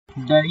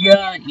The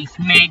year is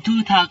May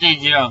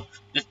 2000.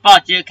 The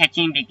sport deer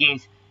catching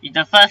begins. It's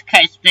the first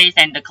catch placed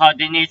and the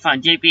coordinates from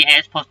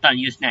JPS posted on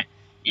Usenet.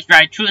 Its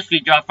right troops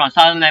withdraw from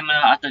southern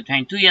Lebanon after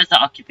 22 years of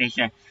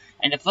occupation,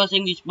 and the first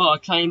English book or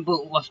Chuang Yi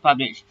book was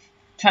published.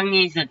 Chuang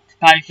Yi is the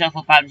publisher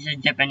who publishes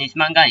Japanese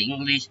manga in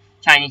English,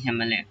 Chinese, and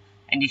Malay,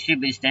 and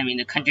distributes them in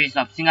the countries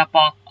of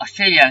Singapore,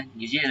 Australia,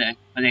 New Zealand,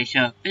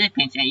 Malaysia,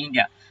 Philippines, and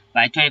India.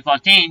 By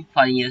 2014,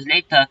 40 years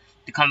later,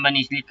 the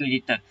company is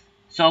liquidated.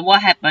 So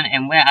what happened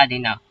and where are they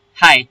now?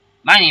 Hi,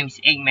 my name is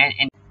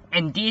Eggman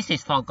and this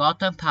is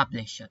Forgotten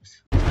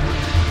Publishers.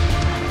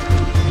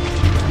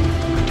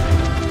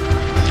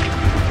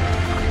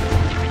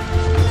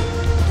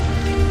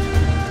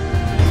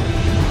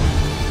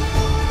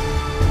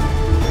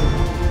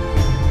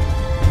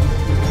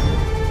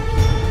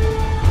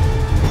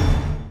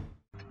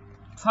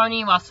 Chuang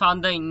Yi was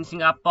founded in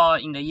Singapore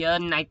in the year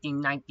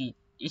 1990.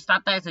 It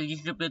started as a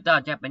distributor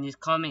of Japanese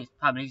comics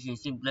published in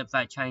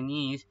simplified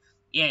Chinese.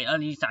 It had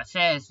early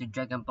success with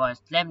Dragon Ball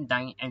Slam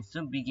Dunk and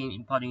soon began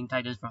importing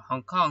titles from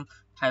Hong Kong,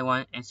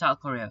 Taiwan, and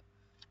South Korea.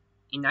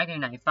 In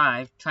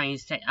 1995, Chuang Yi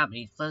set up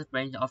its first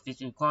branch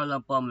office in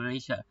Kuala Lumpur,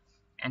 Malaysia,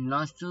 and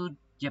launched two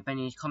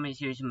Japanese comic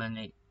series in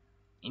Malay.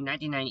 In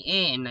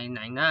 1998 and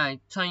 1999,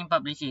 Chuang Yi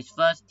published its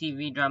first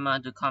TV drama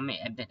to comic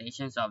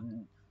adaptations of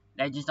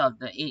Legends of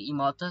the Eight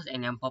Immortals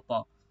and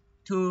Limpopo,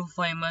 two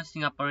famous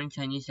Singaporean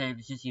Chinese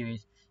television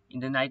series.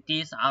 In the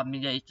 90s, our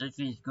media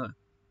industry is good.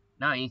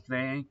 Now it's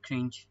very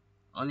cringe.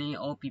 Only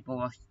old people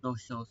watch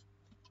those shows.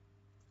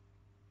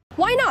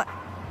 Why not?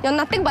 You're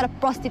nothing but a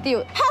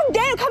prostitute. How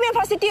dare you call me a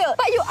prostitute?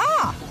 But you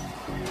are!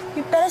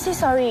 You better say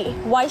sorry.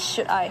 Why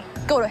should I?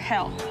 Go to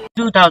hell.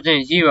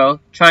 2000,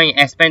 Chuang Yi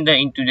expanded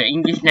into the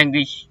English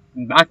language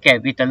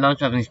market with the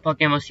launch of his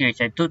Pokemon series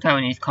and two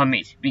Taiwanese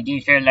comics,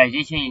 beginning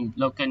serialization in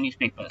local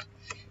newspapers.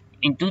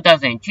 In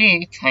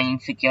 2003, Chuang Yi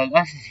secured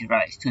licensing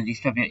rights to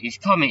distribute its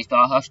comics to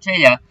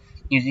Australia,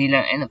 New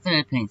Zealand, and the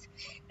Philippines.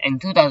 In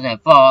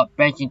 2004,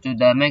 branched into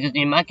the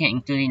magazine market,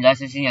 including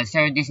licensing of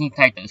several Disney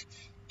titles.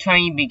 Chuang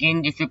Yi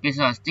began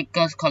distribution of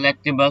stickers,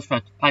 collectibles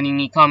from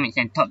Panini Comics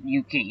and Top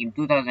UK in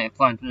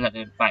 2004 and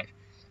 2005.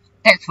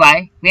 That's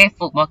why we have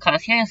football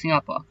cards here in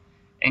Singapore.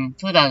 In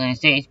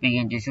 2006,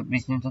 began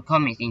distribution of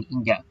comics in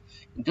India.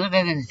 In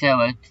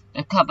 2007,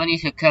 the company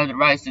secured the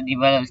rights to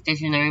develop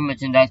stationery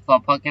merchandise for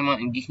Pokemon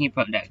and Disney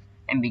products,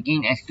 and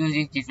began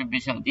exclusive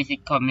distribution of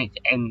DC Comics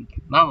and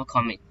Marvel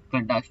Comics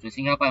products to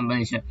Singapore and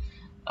Malaysia.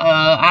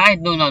 I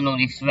do not know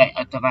this fact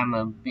although I'm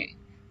a big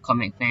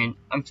comic fan.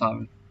 I'm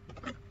sorry.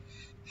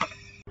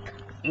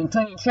 In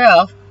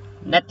 2012,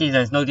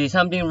 netizens noticed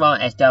something wrong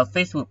as their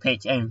Facebook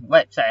page and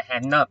website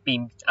have not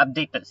been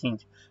updated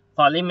since,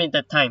 for a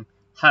limited time.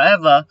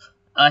 However,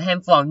 a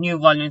handful of new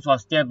volumes were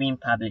still being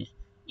published.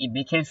 It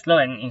became slow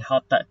and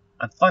halted.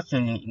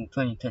 Unfortunately, in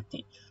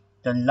 2013,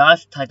 the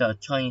last title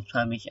of Chuang Yi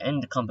published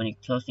and the company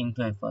closed in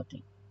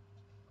 2014.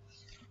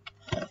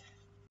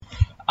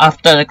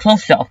 After the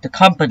closure of the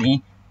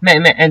company,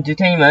 Mad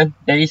Entertainment,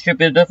 the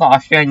distributor for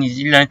Australia and New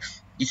Zealand,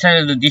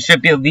 decided to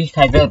distribute these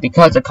titles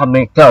because the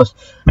company closed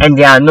and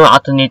there are no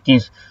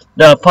alternatives.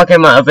 The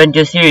Pokemon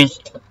Adventure series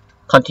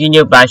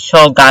continued by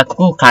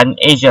Shogakukan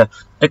Asia.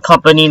 The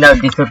company now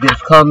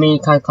distributes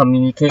comic, card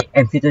communicate,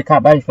 and physical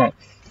card management.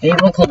 They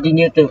even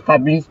continue to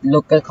publish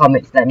local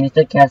comics like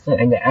Mr. Castle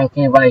and the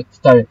LKY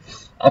story.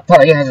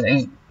 Although it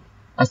has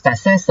a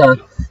successor,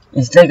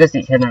 its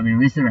legacy cannot be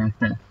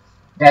resurrected.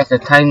 That's the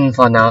timing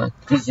for now.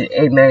 This is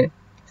Eggman.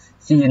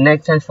 See you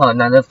next time for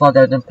another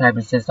Forgotten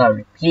Publisher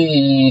story.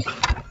 Peace!